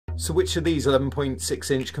So which of these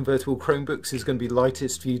 11.6-inch convertible Chromebooks is going to be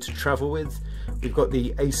lightest for you to travel with? We've got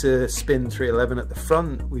the Acer Spin 311 at the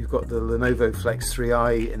front, we've got the Lenovo Flex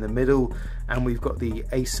 3i in the middle, and we've got the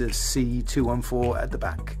ASUS C214 at the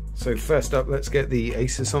back. So first up, let's get the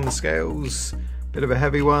ASUS on the scales. Bit of a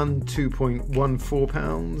heavy one, 2.14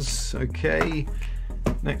 pounds. Okay.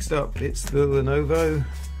 Next up, it's the Lenovo.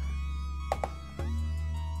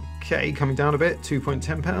 Okay, coming down a bit,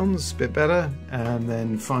 2.10 pounds, bit better. And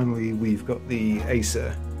then finally, we've got the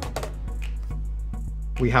Acer.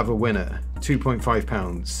 We have a winner, 2.5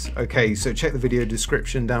 pounds. Okay, so check the video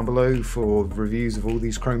description down below for reviews of all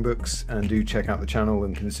these Chromebooks, and do check out the channel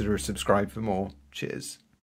and consider a subscribe for more. Cheers.